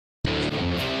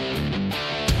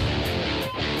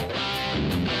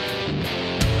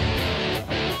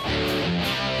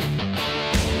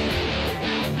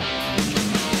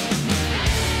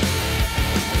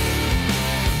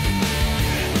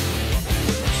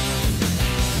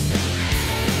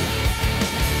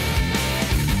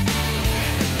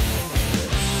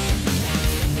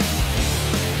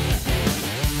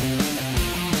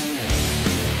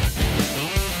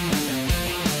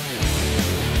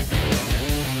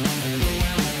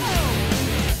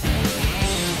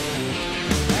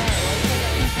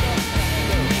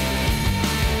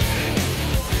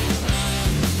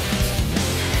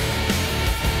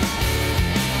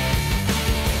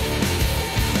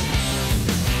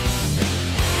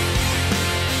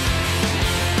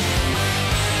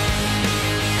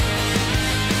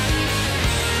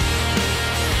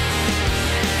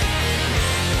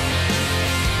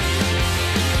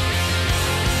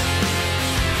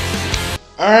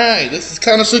Alright, this is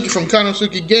Kanosuki from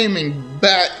Kanosuki Gaming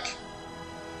back.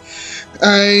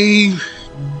 I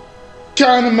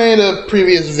kind of made a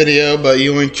previous video, but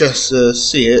you ain't just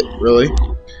see it, really.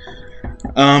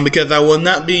 Because I will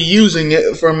not be using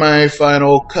it for my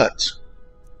final cut.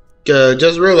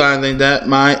 Just realizing that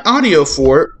my audio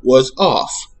for it was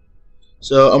off.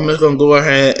 So I'm just going to go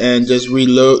ahead and just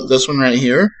reload this one right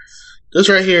here. This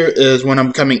right here is when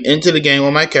I'm coming into the game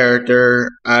with my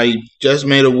character. I just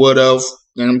made a wood elf.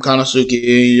 And I'm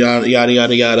Kanosuki, yada yada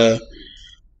yada yada,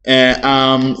 and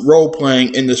I'm role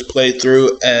playing in this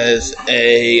playthrough as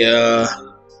a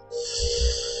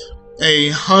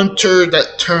hunter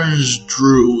that turns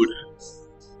druid.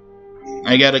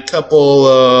 I got a couple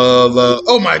of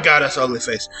oh my god, that's ugly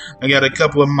face. I got a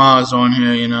couple of mods on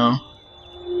here, you know,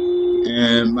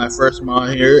 and my first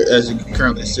mod here, as you can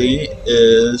currently see,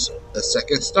 is a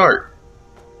second start.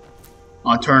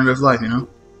 Alternative life, you know.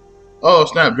 Oh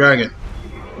snap, dragon.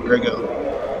 Where'd it go?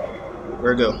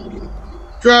 Where'd it go?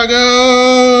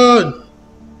 Dragon!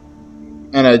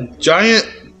 And a giant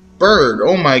bird.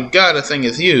 Oh my god, that thing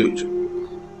is huge.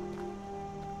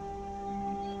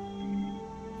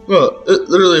 Look, it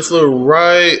literally flew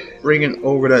right ringing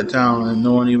over that town and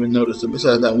no one even noticed it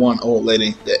besides that one old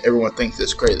lady that everyone thinks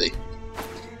is crazy.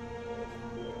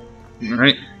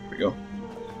 Alright, here we go.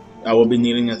 I will be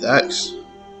needing this axe.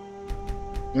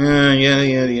 Yeah.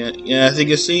 As you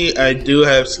can see, I do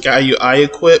have Sky UI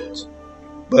equipped,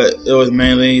 but it was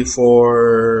mainly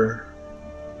for.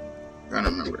 I'm trying to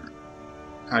remember.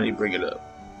 How do you bring it up?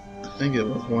 I think it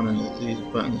was one of these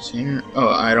buttons here. Oh,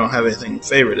 I don't have anything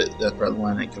favorited. That's probably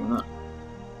why it ain't coming up.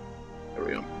 There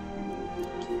we go.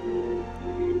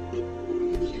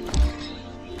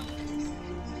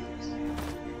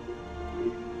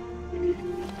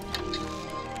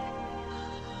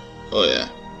 Oh yeah.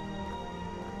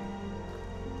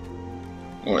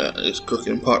 Oh yeah, this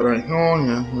cooking pot right here.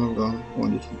 Yeah, I'm going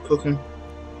to do some cooking.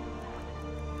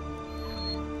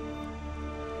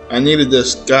 I needed the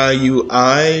Sky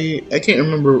UI. I can't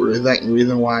remember the exact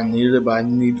reason why I needed it, but I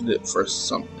needed it for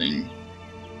something.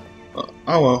 Oh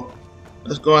well.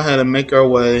 Let's go ahead and make our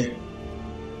way.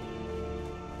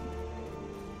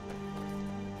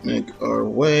 Make our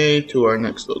way to our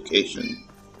next location.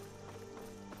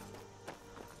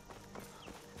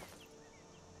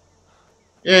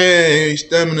 Yay,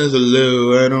 stamina's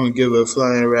low. I don't give a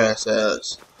flying rat's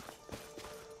ass.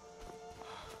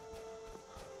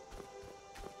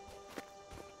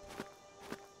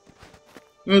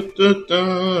 Running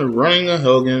the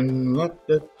Hogan.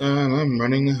 I'm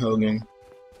running the Hogan.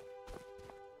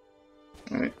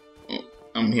 Alright.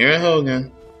 I'm here at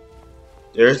Hogan.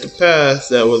 There's the path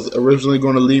that was originally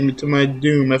going to lead me to my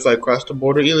doom if I crossed the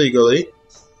border illegally.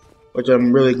 Which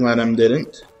I'm really glad I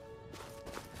didn't.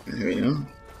 There we go.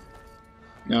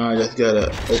 Now I just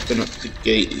gotta open up the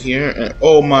gate here, and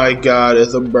oh my god,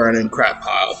 it's a burning crap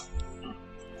pile.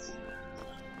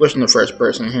 Pushing the first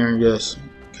person here and just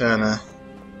kinda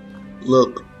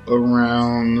look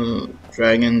around. The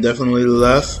dragon definitely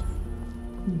left,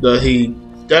 but he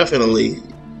definitely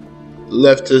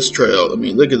left his trail. I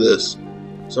mean, look at this.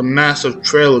 It's a massive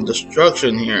trail of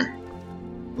destruction here.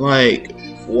 Like,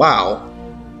 wow.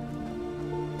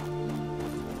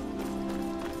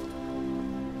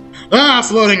 Ah,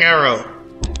 floating arrow!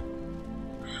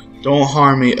 Don't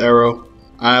harm me, arrow.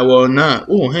 I will not.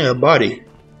 Ooh, hey, a body.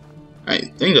 I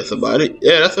think that's a body.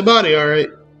 Yeah, that's a body, alright.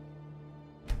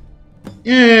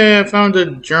 Yeah, I found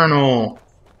a journal.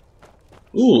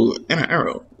 Ooh, and an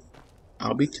arrow.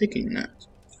 I'll be taking that.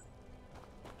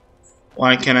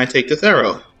 Why can't I take this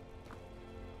arrow?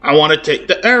 I want to take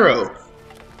the arrow.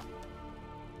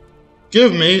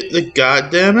 Give me the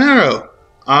goddamn arrow.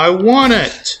 I want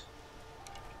it.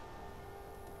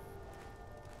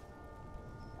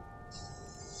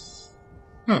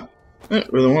 Huh.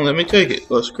 It really won't let me take it.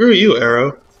 Well, screw you,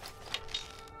 arrow.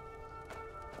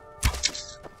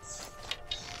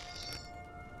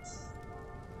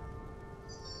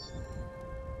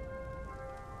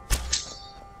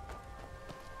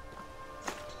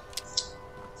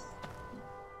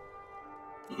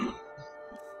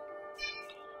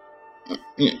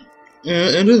 Yeah,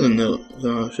 it is a note,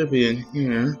 so it should be in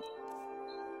here.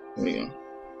 There we go.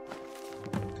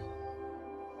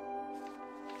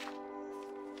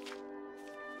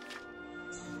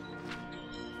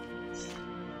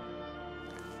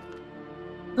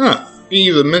 Huh, he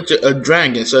even mentioned a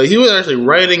dragon, so he was actually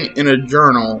writing in a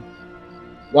journal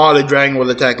while the dragon was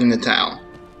attacking the town.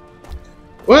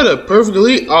 What a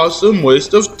perfectly awesome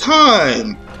waste of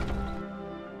time!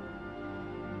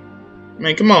 I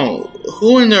mean, come on,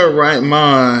 who in their right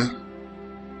mind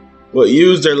would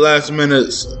use their last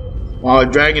minutes while a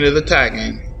dragon is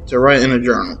attacking to write in a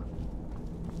journal.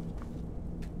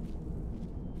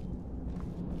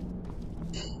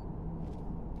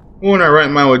 Who in our right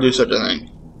mind would do such a thing?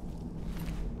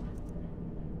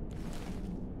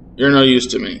 You're no use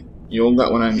to me. You don't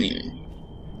got what I'm needing.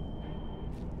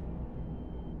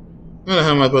 How the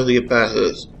hell am I supposed to get past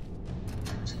this?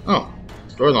 Oh,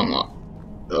 door's unlocked.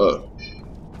 Alright,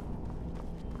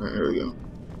 here we go.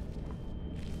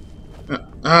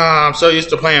 I'm so used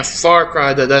to playing Far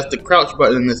Cry that that's the crouch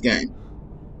button in this game.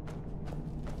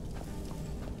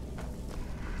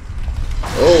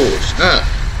 Oh, snap.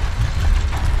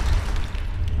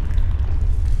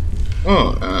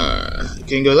 Oh, you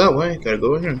can't go that way. Gotta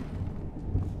go in here.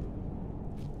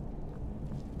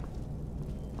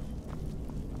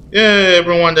 Yeah,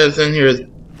 everyone that's in here is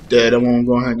dead. I won't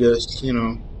go ahead and just, you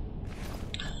know.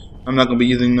 I'm not gonna be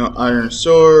using no iron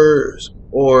swords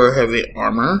or heavy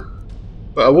armor.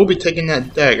 But I will be taking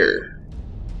that dagger.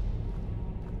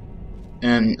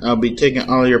 And I'll be taking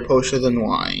all of your potions and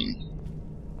wine.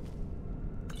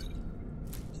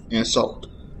 And salt.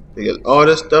 Because all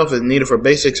this stuff is needed for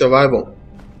basic survival.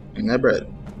 And that bread.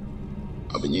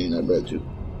 I'll be needing that bread too.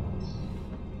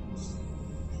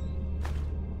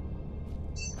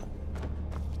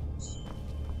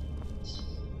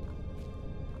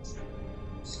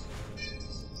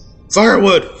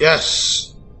 Firewood!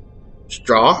 Yes!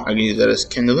 Straw, I can use that as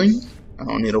kindling. I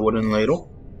don't need a wooden ladle.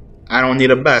 I don't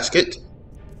need a basket.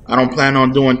 I don't plan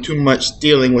on doing too much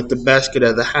stealing with the basket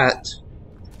as a hat.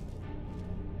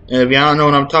 And if y'all don't know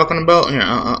what I'm talking about, here,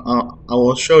 I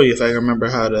will show you if I can remember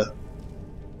how to.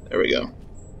 There we go.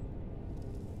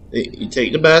 You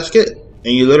take the basket,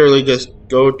 and you literally just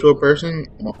go to a person.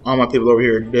 Well, all my people over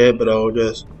here are dead, but I'll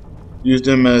just use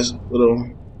them as little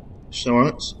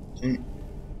shorts.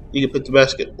 You can put the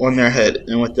basket on their head,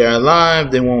 and when they're alive,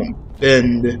 they won't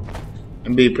bend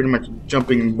and be pretty much a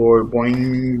jumping board,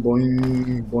 boing,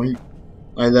 boing, boing,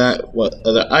 like that. What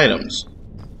other items?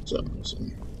 So.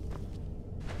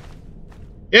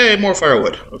 Yay, more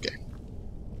firewood. Okay.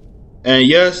 And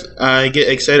yes, I get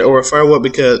excited over firewood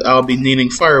because I'll be needing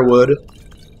firewood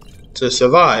to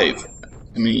survive.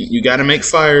 I mean, you gotta make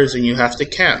fires and you have to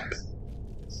camp.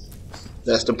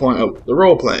 That's the point of the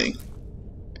role playing.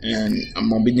 And I'm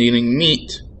gonna be needing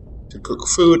meat to cook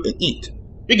food and eat.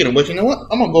 Speaking of which, you know what?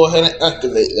 I'm gonna go ahead and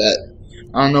activate that.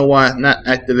 I don't know why it's not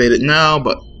activated now,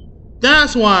 but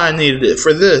that's why I needed it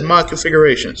for this mod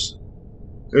configurations.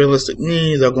 Realistic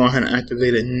needs, I'll go ahead and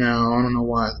activate it now. I don't know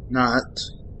why it's not.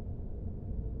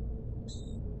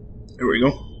 Here we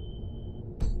go.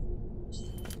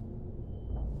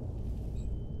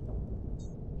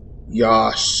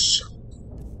 Yas.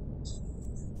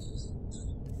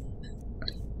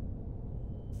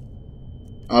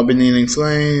 I'll be needing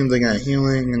flames, I got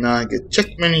healing, and now I get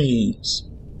check my needs.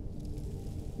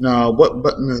 Now, what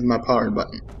button is my power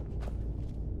button?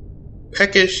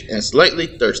 Peckish and slightly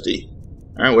thirsty.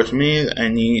 Alright, which means I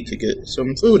need to get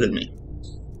some food in me.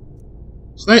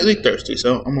 Slightly thirsty,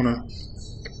 so I'm gonna...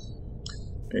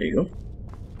 There you go.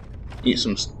 Eat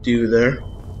some stew there.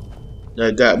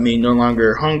 That got me no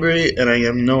longer hungry, and I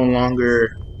am no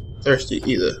longer thirsty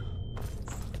either.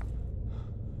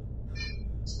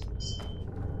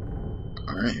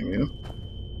 Alright, here we go.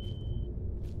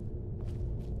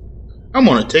 I'm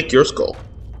gonna take your skull.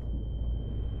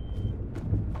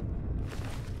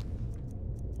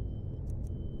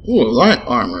 Ooh, light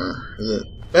armor. Is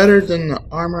it better than the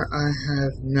armor I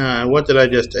have now? What did I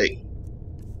just take?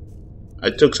 I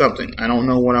took something. I don't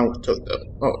know what I took though.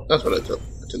 Oh, that's what I took.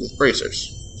 I took the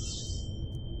bracers.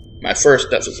 My fur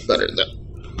stuff is better though.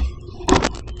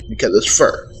 Because it's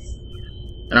fur.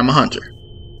 And I'm a hunter.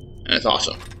 And it's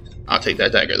awesome. I'll take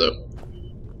that dagger though.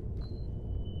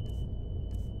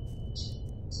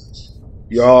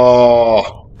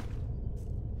 Yo,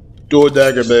 do a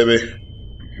dagger, baby.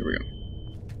 Here we go.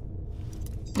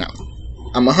 Now,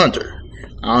 I'm a hunter.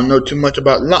 I don't know too much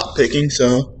about lock picking,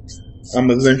 so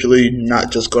I'm eventually not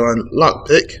just gonna lock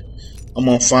pick. I'm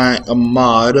gonna find a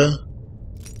mod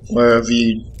where if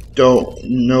you don't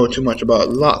know too much about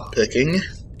lock picking,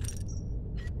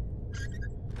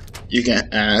 you can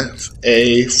ask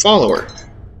a follower,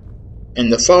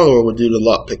 and the follower will do the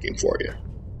lock picking for you.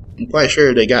 I'm quite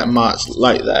sure they got mods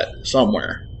like that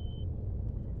somewhere.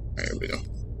 There we go.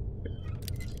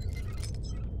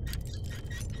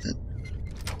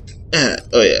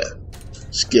 Oh yeah,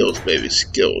 skills, baby,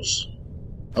 skills.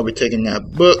 I'll be taking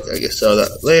that book. I can sell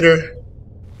that later.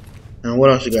 And what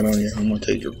else you got on here? I'm gonna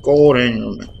take your gold and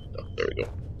your... Oh, there we go.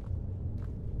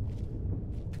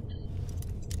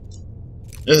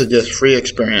 This is just free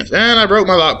experience. And I broke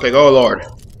my lockpick. Oh lord.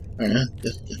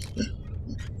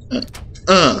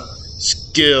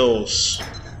 skills.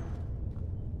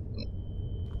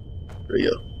 There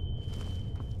you go.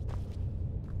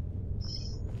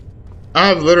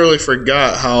 I've literally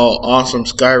forgot how awesome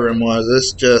Skyrim was.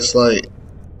 It's just like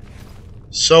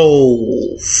so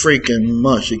freaking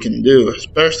much you can do,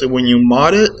 especially when you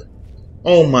mod it.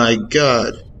 Oh my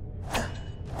god.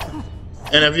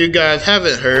 And if you guys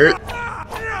haven't heard,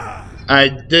 I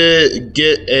did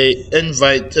get a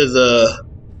invite to the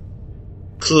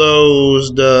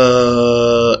closed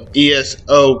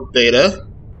ESO beta.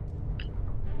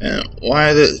 And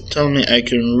why is it telling me I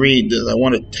can read this? I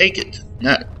want to take it,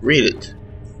 not read it.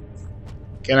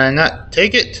 Can I not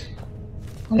take it?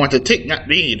 I want to take, not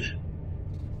read.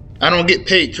 I don't get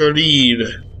paid to read.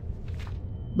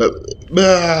 But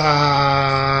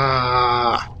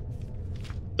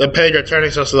the page are turning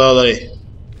so slowly.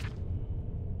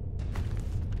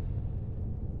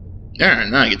 Alright,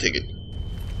 now I can take it.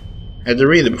 I had to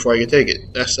read it before I could take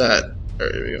it. That's sad.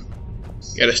 Alright, here we go.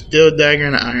 Got a steel dagger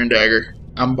and an iron dagger.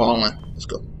 I'm balling. Let's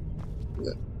go.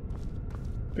 What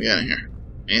we got in here?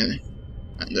 Anything?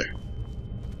 Not there.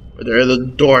 But there is a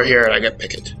door here and I gotta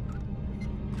pick it.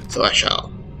 So I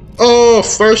shall. Oh,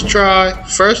 first try.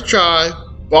 First try.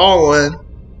 Balling.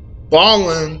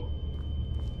 Balling.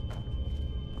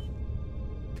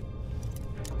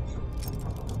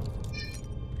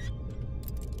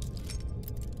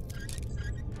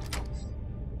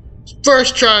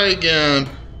 First try again.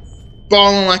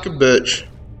 Balling like a bitch.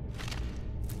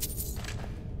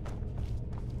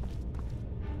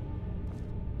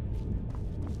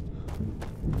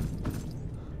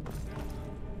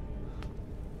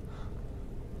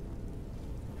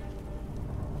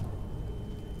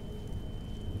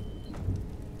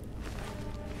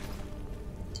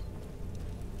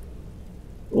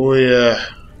 Oh yeah,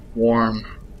 warm.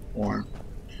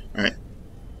 Alright.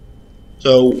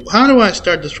 So, how do I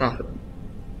start this from?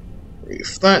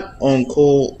 Flat on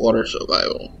cold water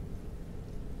survival.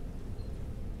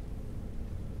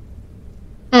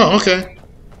 Oh, okay.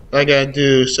 I gotta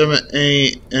do 7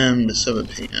 a.m. to 7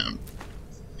 p.m.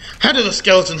 How does a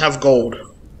skeleton have gold?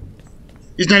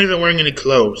 He's not even wearing any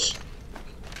clothes.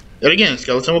 Yet again,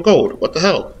 skeleton with gold. What the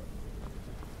hell?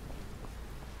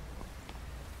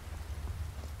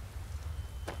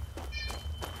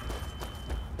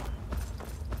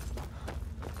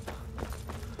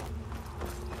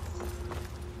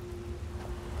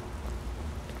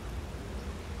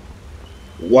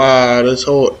 Wow, this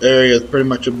whole area is pretty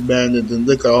much abandoned, and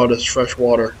look at all this fresh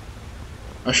water.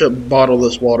 I should bottle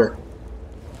this water.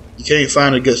 You can't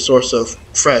find a good source of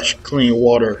fresh, clean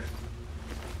water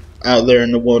out there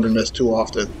in the wilderness too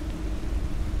often.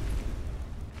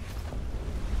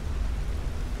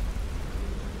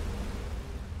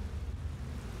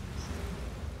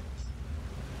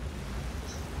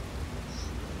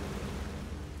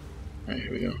 Alright,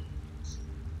 here we go.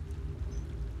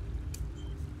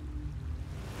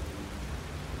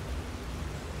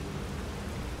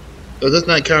 Does this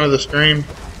not count as a stream?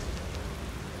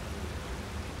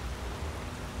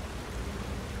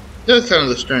 That's kind of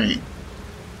the stream.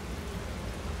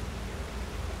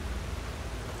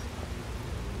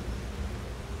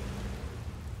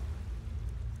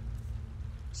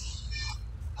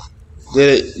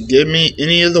 Did it give me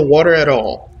any of the water at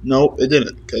all? Nope, it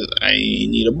didn't, because I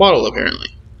need a bottle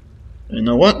apparently. You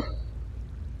know what?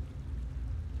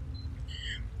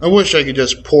 I wish I could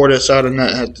just pour this out and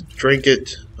not have to drink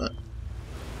it, but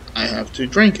I have to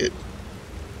drink it.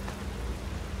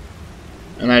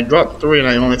 And I dropped 3 and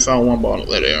I only found 1 bottle.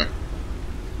 There they are.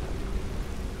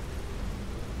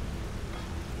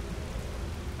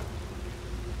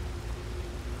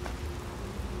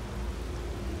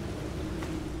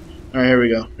 Alright, here we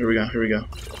go. Here we go. Here we go.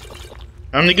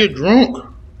 Time to get drunk.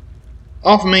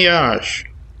 Off me ash.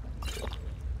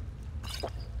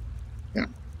 Yeah.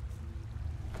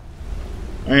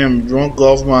 I am drunk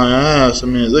off my ass. I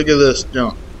mean, look at this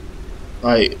junk.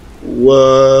 Like,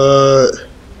 what?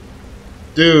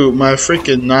 Dude, my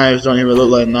freaking knives don't even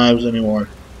look like knives anymore.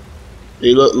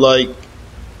 They look like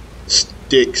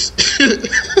sticks.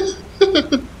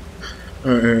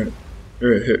 Alright,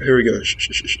 here we go.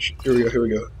 Here we go, here we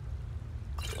go.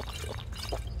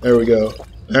 There we go.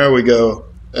 There we go.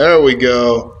 There we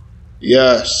go.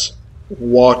 Yes.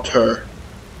 Water.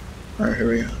 Alright, here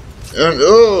we go. And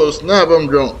oh snap, I'm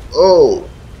drunk. Oh,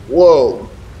 whoa.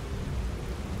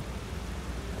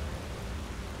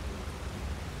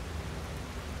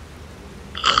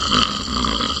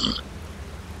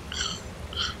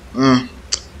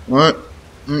 What?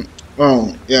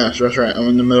 Oh, yes, that's right. I'm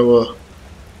in the middle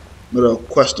of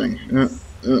questing.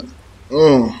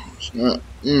 Oh, snap.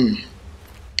 Hey,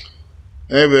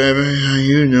 baby, how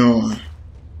you doing?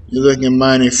 You looking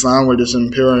mighty fine with this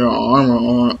Imperial armor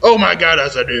on. Oh my god,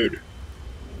 that's a dude.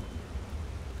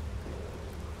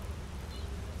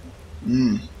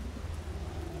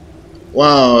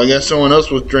 Wow, I guess someone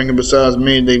else was drinking besides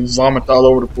me. They vomit all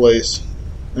over the place.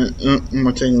 I'm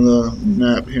gonna take a little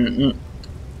nap here.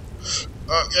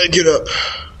 I gotta get up.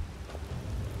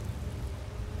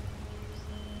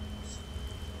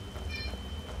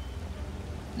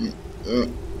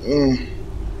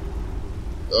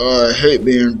 I hate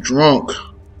being drunk.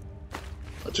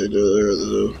 I'll take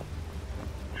the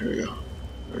Here we go.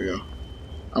 Here we go.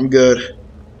 I'm good.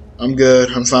 I'm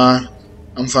good. I'm fine.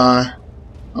 I'm fine.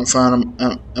 I'm fine.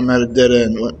 I'm at a dead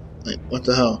end. What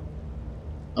the hell?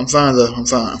 I'm fine though. I'm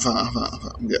fine. I'm fine. I'm fine. I'm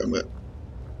fine. I'm good. I'm good.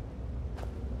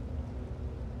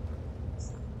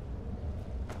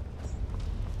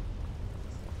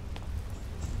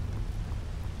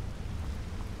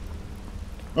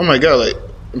 Oh my god, like,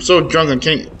 I'm so drunk I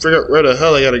can't figure out where the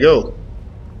hell I gotta go.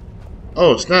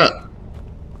 Oh, snap.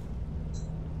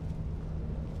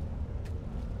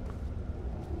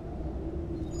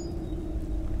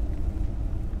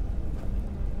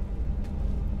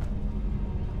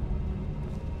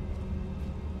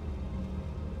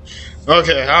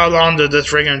 Okay, how long did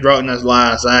this freaking drunkenness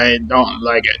last? I don't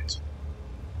like it.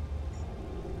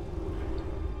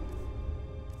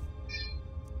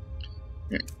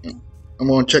 I'm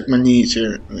gonna check my knees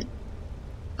here.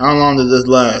 How long did this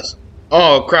last?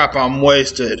 Oh crap, I'm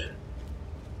wasted.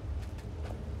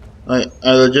 I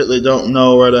legitimately don't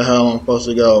know where the hell I'm supposed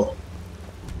to go.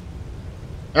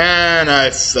 And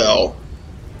I fell.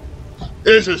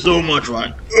 This is so much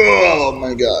fun. Oh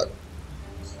my god.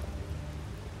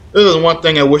 This is one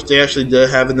thing I wish they actually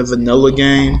did have in the vanilla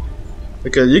game.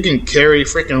 Because you can carry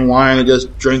freaking wine and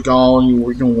just drink all you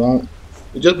freaking want.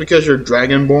 But just because you're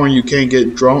dragonborn you can't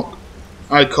get drunk.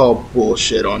 I call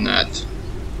bullshit on that.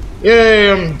 Yay,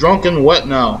 I'm drunk and wet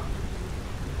now.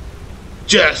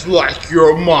 Just like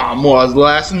your mom was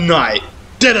last night.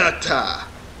 Da-da-da.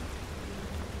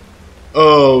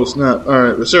 Oh, snap.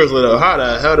 Alright, but seriously though, how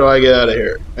the hell do I get out of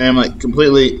here? I am like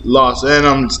completely lost and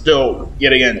I'm still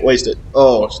yet again wasted.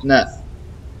 Oh, snap.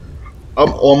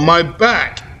 Up on my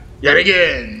back. Yet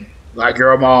again. Like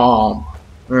your mom.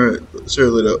 Alright,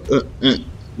 seriously though.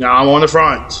 Now I'm on the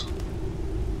front.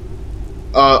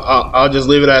 I'll just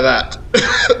leave it at that.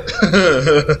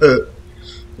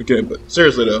 Okay, but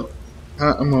seriously though,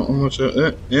 I'm gonna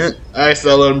show. I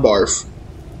fell in barf.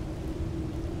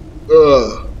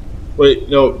 Ugh. Wait,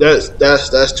 no,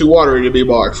 that's too watery to be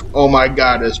barf. Oh my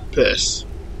god, it's piss.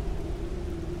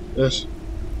 Just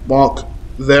walk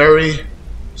very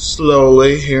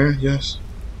slowly here. Yes,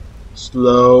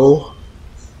 slow.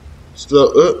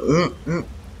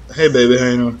 Hey baby, how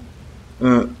you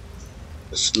doing?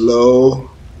 Slow.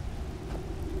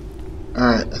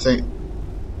 Alright, I think.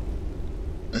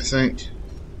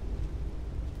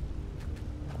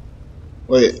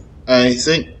 Wait, I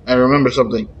think I remember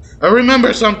something.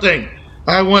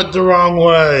 I went the wrong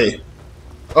way.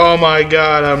 Oh my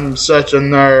god, I'm such a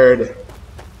nerd.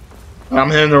 I'm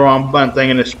hitting the wrong button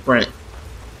thinking it's sprint.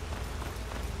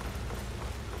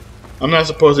 I'm not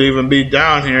supposed to even be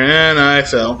down here, and I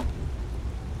fell.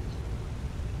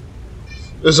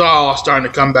 This is all starting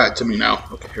to come back to me now.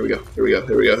 Okay, here we go. Here we go.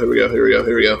 Here we go. Here we go. Here we go.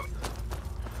 Here we go.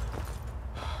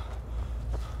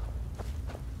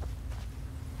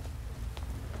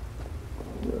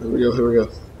 Here we go. Here we go.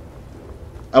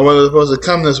 I wasn't supposed to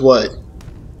come this way.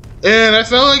 And I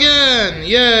fell again!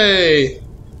 Yay!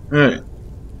 Alright.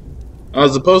 I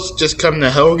was supposed to just come to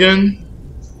Helgen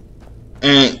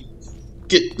and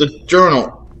get the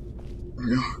journal.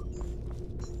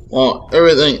 While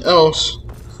everything else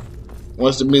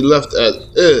wants to be left as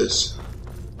is.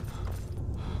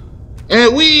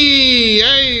 And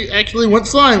I actually went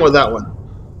flying with that one.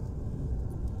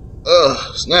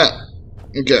 Ugh, snap.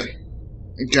 Okay.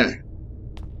 Okay.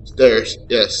 Stairs,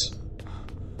 yes.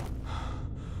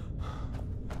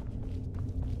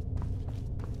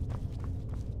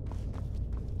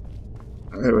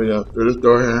 Here we go. Through this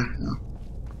door here.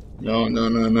 No. No.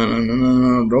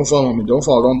 Don't follow me. Don't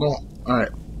fall. Don't.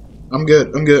 Alright. I'm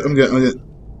good.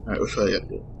 Alright, which way?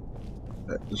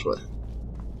 Alright, this way.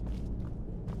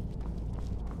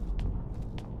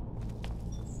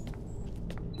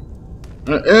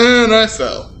 And I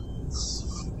fell.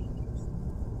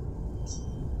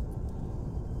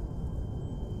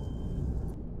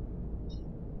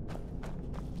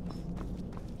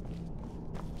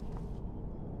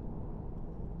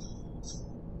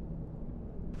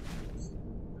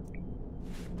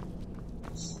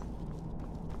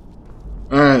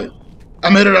 Alright. I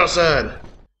made it outside.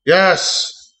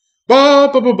 Yes.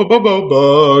 Dragon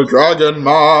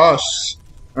moss.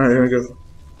 Alright, here we go.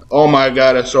 Oh my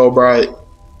god, it's so bright.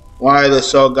 Why is it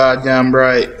so goddamn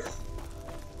bright?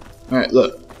 Alright,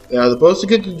 look. Yeah, I'm supposed to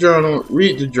get the journal,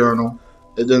 read the journal,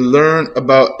 and then learn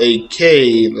about a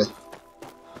cave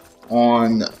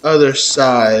on the other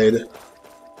side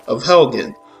of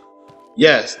Helgen.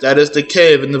 Yes, that is the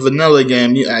cave in the vanilla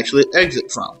game you actually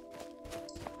exit from.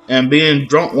 And being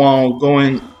drunk while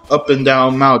going up and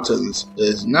down mountains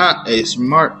is not a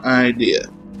smart idea.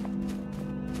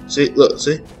 See, look,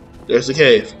 see? There's the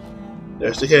cave.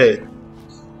 There's the cave.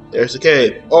 There's the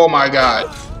cave. Oh my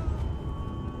god.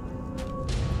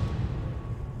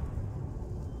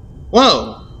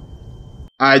 Whoa.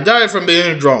 I died from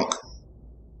being drunk.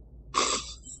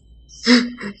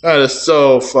 That is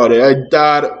so funny. I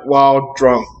died while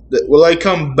drunk. Will I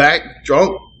come back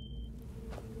drunk?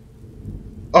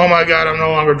 Oh my god, I'm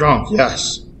no longer drunk.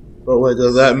 Yes. But what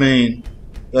does that mean?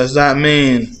 Does that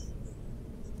mean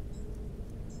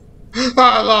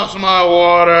I lost my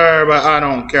water, but I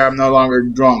don't care. I'm no longer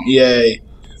drunk. Yay.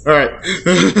 Alright.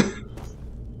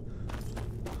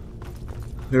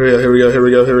 Here we go, here we go, here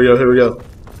we go, here we go, here we go.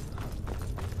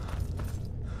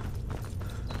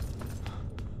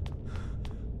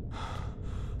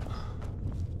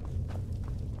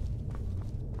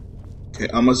 Okay,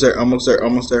 almost there, almost there,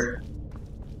 almost there.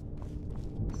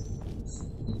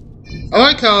 I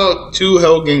like how 2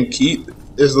 Helgen Keep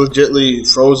is legitly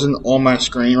frozen on my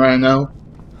screen right now.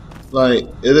 Like,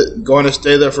 is it going to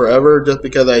stay there forever just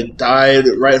because I died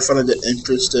right in front of the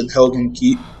entrance to Helgen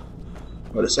Keep?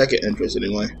 Or the second entrance,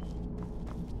 anyway.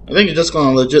 I think it's just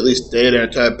going to legitly stay there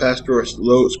until I pass through a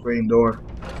load screen door.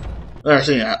 Alright,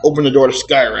 see, I open the door to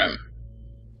Skyrim.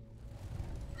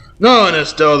 No, and it's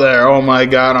still there. Oh my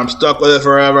god, I'm stuck with it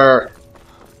forever.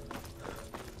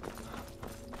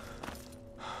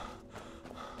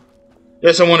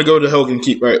 Yes, I want to go to Helgen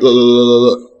Keep. Right,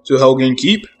 look. To Helgen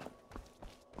Keep.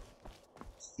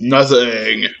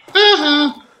 Nothing.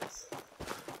 Alright,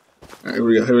 here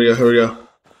we go, here we go, here we go.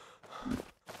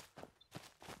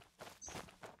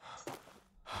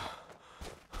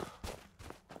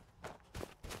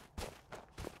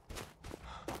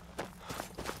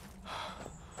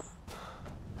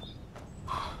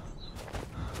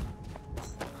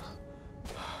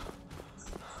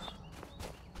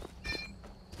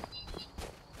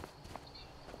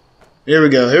 Here we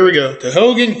go, here we go. To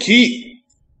Helgen Keep.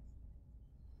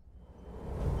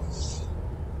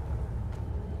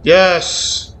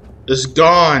 Yes! It's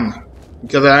gone.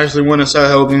 Because I actually went inside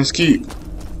Helgen's Keep.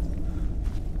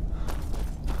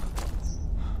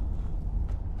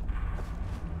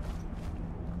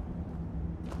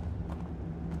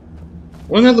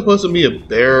 Wasn't there supposed to be a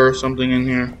bear or something in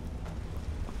here?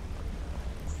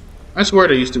 I swear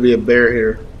there used to be a bear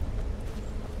here.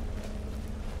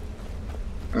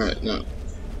 Alright, no.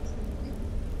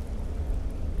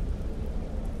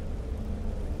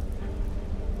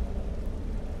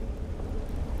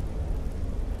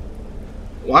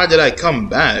 Why did I come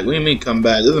back? What do you mean come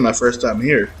back? This is my first time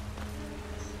here.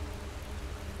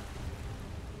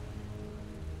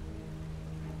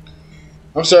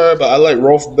 I'm sorry, but I like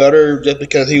Rolf better just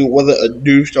because he wasn't a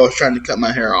douche that was trying to cut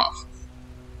my hair off.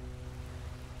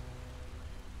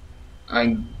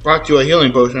 I brought you a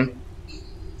healing potion.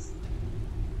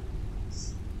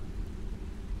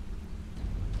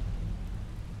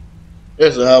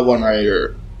 There's a one right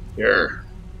here. Here.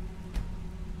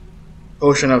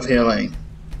 Potion of healing.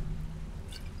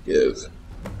 Give.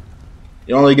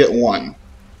 You only get one.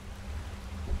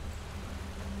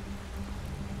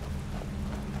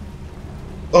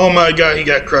 Oh my god, he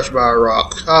got crushed by a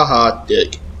rock. Haha,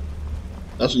 dick.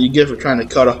 That's what you get for trying to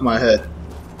cut off my head.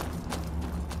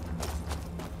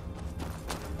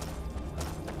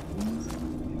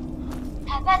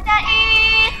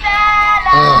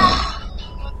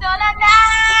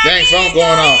 Dang phone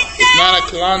going off. It's not a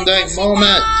Klondike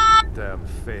moment. Damn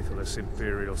faithless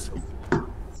Imperials.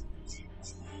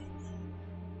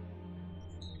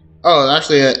 Oh,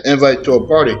 actually an invite to a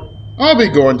party. I'll be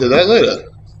going to that later.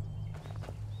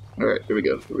 Alright, here we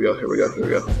go, here we go, here we go, here we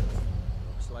go.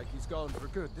 Looks like he's gone for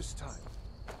good this time.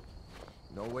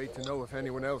 No way to know if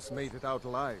anyone else made it out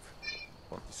alive.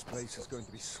 But this place is going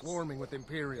to be swarming with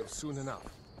Imperials soon enough.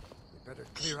 We better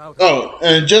clear out. Oh,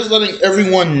 and just letting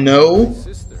everyone know,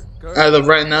 as of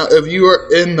right now, if you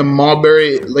are in the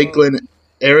Mulberry Lakeland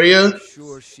area,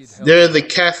 there's a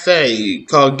cafe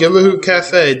called Giverhoot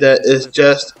Cafe that is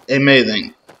just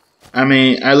amazing. I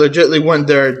mean, I legitimately went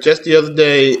there just the other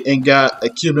day and got a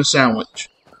Cuban sandwich.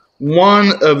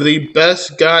 One of the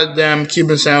best goddamn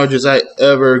Cuban sandwiches I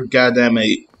ever goddamn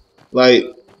ate. Like,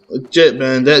 legit,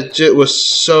 man, that shit was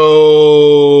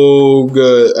so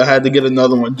good. I had to get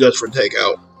another one just for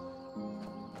takeout.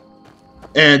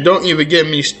 And don't even get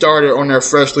me started on their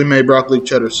freshly made broccoli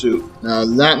cheddar soup. Now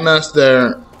that mess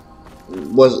there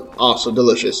was also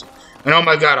delicious. And oh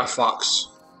my god, a fox.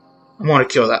 I want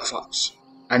to kill that fox.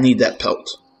 I need that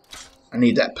pelt. I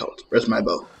need that pelt. Where's my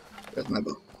bow? Where's my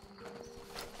bow?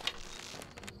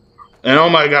 And oh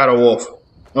my god, a wolf.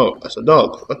 Oh, that's a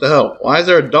dog. What the hell? Why is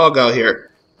there a dog out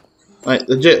here? Like,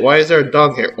 legit, why is there a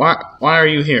dog here? Why are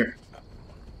you here?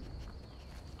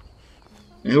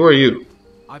 And who are you?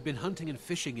 I've been hunting and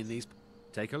fishing in these...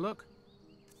 Take a look.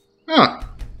 Huh.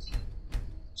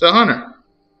 It's a hunter.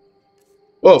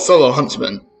 Whoa, fellow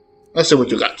huntsman. Let's see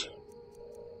what you got.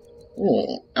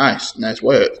 Oh, nice. Nice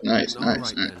work. Nice.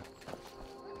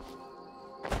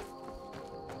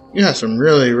 You have some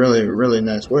really, really, really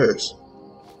nice wares.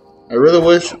 I really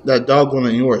wish that dog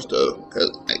wasn't yours, though,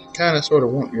 because I kind of sort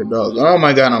of want your dog. Oh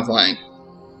my god, I'm flying.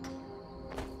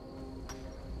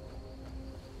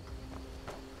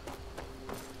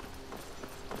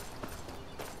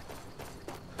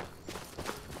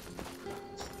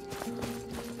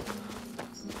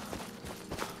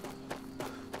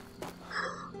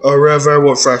 A river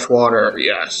with fresh water,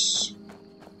 yes.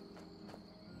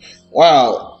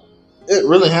 Wow. It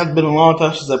really has been a long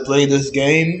time since I played this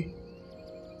game.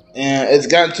 And it's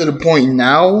gotten to the point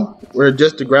now where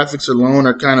just the graphics alone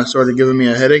are kind of sort of giving me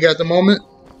a headache at the moment.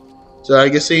 So I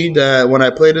can see that when I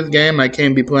play this game, I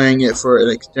can't be playing it for an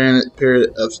extended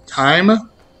period of time.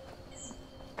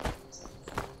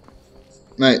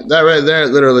 Like, that right there,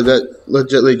 literally, that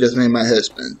legitimately just made my head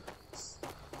spin.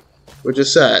 Which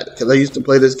is sad, because I used to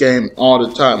play this game all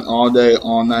the time, all day,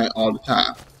 all night, all the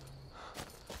time.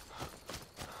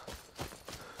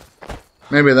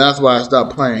 Maybe that's why I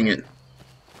stopped playing it.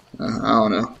 I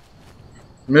don't know.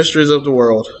 Mysteries of the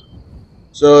world.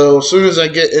 So, as soon as I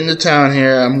get into town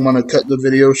here, I'm going to cut the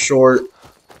video short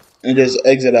and just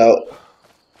exit out.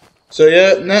 So,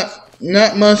 yeah,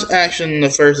 not much action in the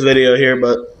first video here,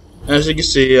 but as you can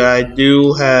see, I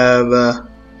do have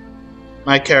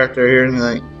my character here. And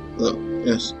like, look,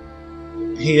 yes,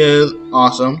 he is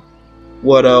awesome.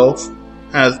 Wood Elf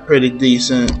has pretty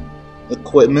decent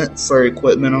equipment, fur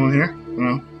equipment on here, you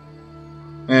know.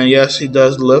 And yes, he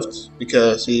does lift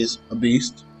because he's a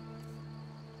beast.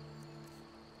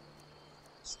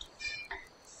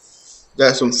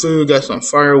 Got some food, got some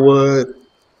firewood,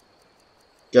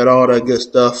 got all that good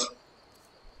stuff.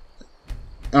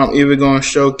 I'm even going to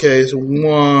showcase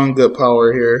one good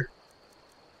power here.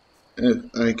 If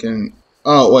I can...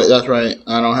 Oh, wait, that's right.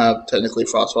 I don't have technically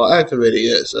Frostfall activated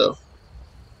yet, so...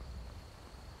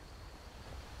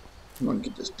 I'm going to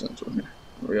get this done from here.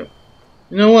 There we go.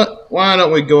 You know what? Why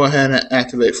don't we go ahead and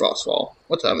activate Frostfall?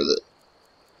 What time is it?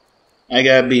 I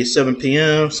gotta be 7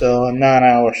 p.m., so 9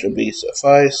 hours should be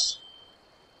suffice.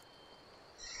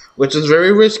 Which is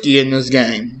very risky in this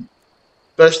game.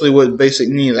 Especially with basic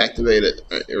needs activated.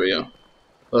 Alright, here we go.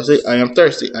 Let's see, I am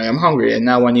thirsty, I am hungry, and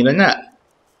now I need a nap.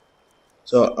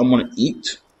 So I'm gonna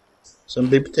eat some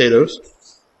big potatoes.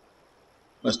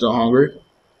 I'm still hungry.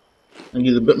 I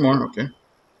need a bit more, okay.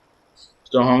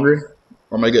 Still hungry?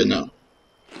 Or am I good now?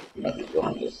 I'm still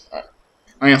hungry. Alright.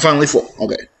 I am finally full,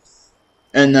 okay.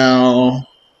 And now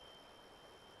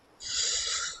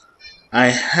I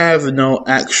have no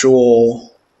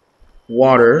actual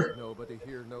water. Nobody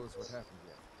here knows what happened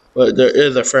yet. But there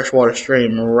is a freshwater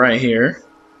stream right here.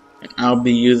 And I'll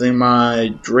be using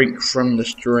my drink from the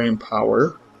stream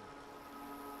power.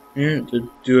 And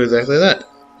to do exactly that.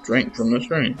 Drink from the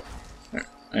stream. Right.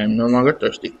 I am no longer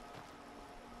thirsty.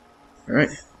 Alright.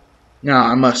 Now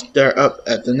I must stare up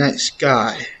at the night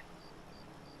sky.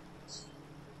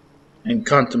 And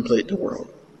contemplate the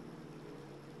world.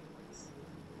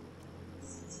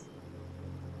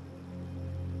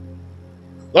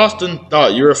 Lost in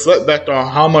thought, you reflect back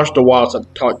on how much the wilds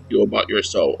have taught you about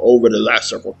yourself over the last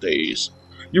several days.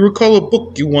 You recall a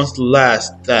book you once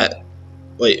lost that...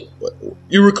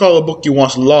 You recall a book you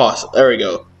once lost, there we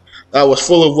go, that was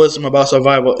full of wisdom about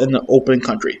survival in the open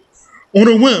country. On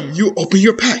a whim, you open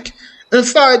your pack and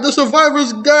find the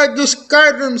Survivor's Guide to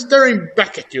Skyrim staring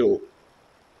back at you.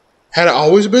 Had it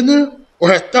always been there, or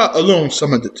had thought alone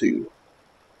summoned it to you?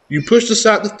 You pushed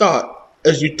aside the thought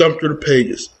as you thumbed through the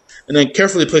pages, and then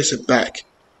carefully place it back,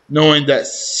 knowing that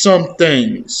some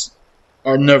things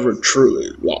are never truly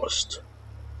lost.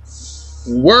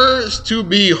 Words to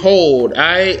behold.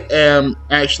 I am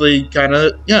actually kind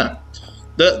of, yeah,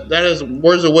 that is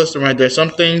words of wisdom right there.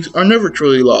 Some things are never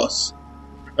truly lost,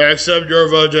 except your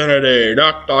virginity.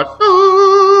 Dot, dot,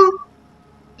 dot.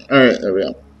 Alright, there we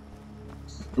go.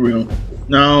 Here we go.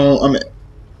 Now,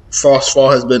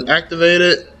 Frostfall has been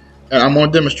activated, and I'm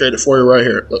going to demonstrate it for you right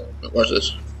here. Look, watch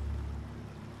this.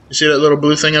 You see that little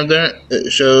blue thing up there?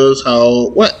 It shows how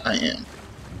wet I am.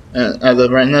 And as of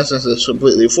right now, since it's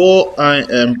completely full, I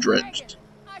am drenched.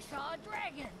 I saw a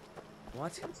dragon.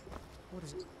 What? What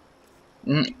is it?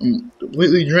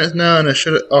 Completely drenched now, and it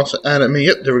should have also added me.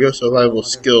 Yep, there we go. Survival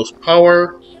skills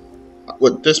power.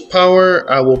 With this power,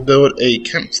 I will build a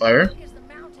campfire. Black as the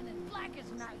mountain and black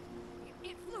as night.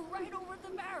 It flew right over the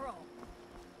barrel.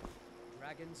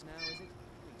 Dragons now, is it?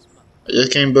 Please, Mother. I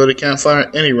just can't build a campfire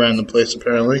any random place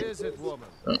apparently. Is it, woman?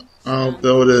 So I'll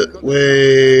build it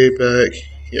way back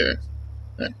here.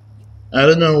 Right. Out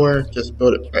of nowhere, just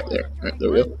build it right there. Right, there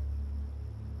we go.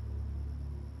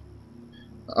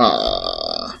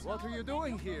 What are you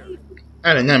doing here?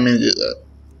 I did not mean to do that.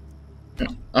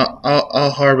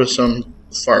 I'll harvest some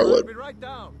I'll firewood. be right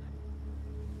down.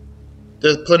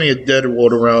 There's plenty of dead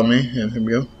wood around me. And here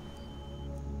we go.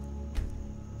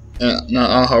 And now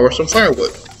I'll harvest some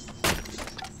firewood.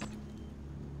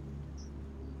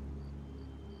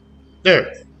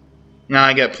 There. Now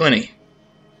I got plenty.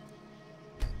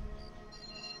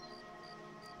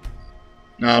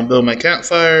 Now I'll build my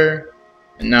campfire.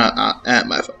 And now I'll add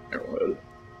my firewood.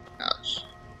 Ouch.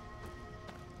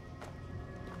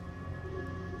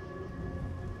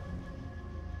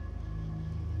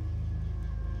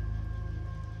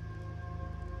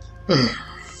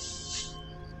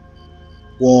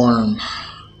 Warm.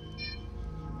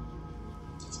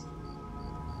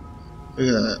 Look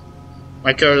at that.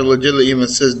 My character legitimately even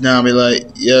sits down and be like,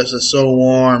 yes, it's so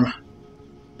warm.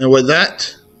 And with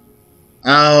that,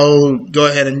 I'll go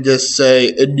ahead and just say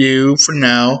adieu for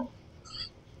now.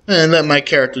 And let my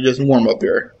character just warm up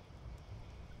here.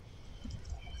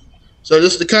 So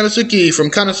this is the Kanosuki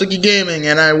from Kanosuki Gaming,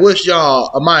 and I wish y'all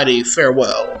a mighty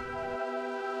farewell.